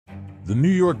The New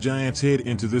York Giants head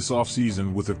into this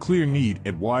offseason with a clear need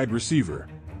at wide receiver,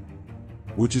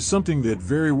 which is something that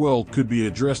very well could be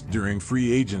addressed during free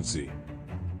agency.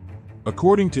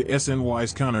 According to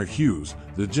SNY's Connor Hughes,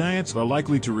 the Giants are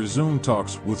likely to resume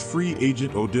talks with free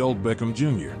agent Odell Beckham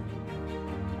Jr.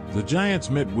 The Giants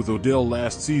met with Odell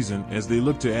last season as they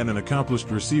looked to add an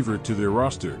accomplished receiver to their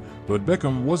roster, but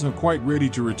Beckham wasn't quite ready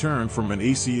to return from an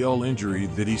ACL injury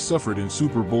that he suffered in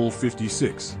Super Bowl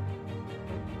 56.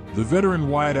 The veteran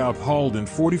wideout hauled in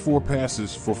 44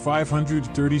 passes for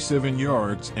 537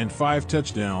 yards and 5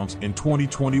 touchdowns in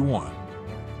 2021.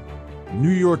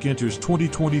 New York enters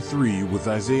 2023 with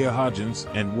Isaiah Hodgins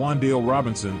and Wan'Dale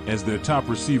Robinson as their top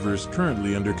receivers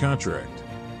currently under contract.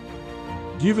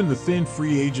 Given the thin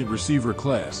free agent receiver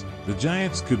class, the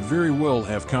Giants could very well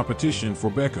have competition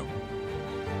for Beckham.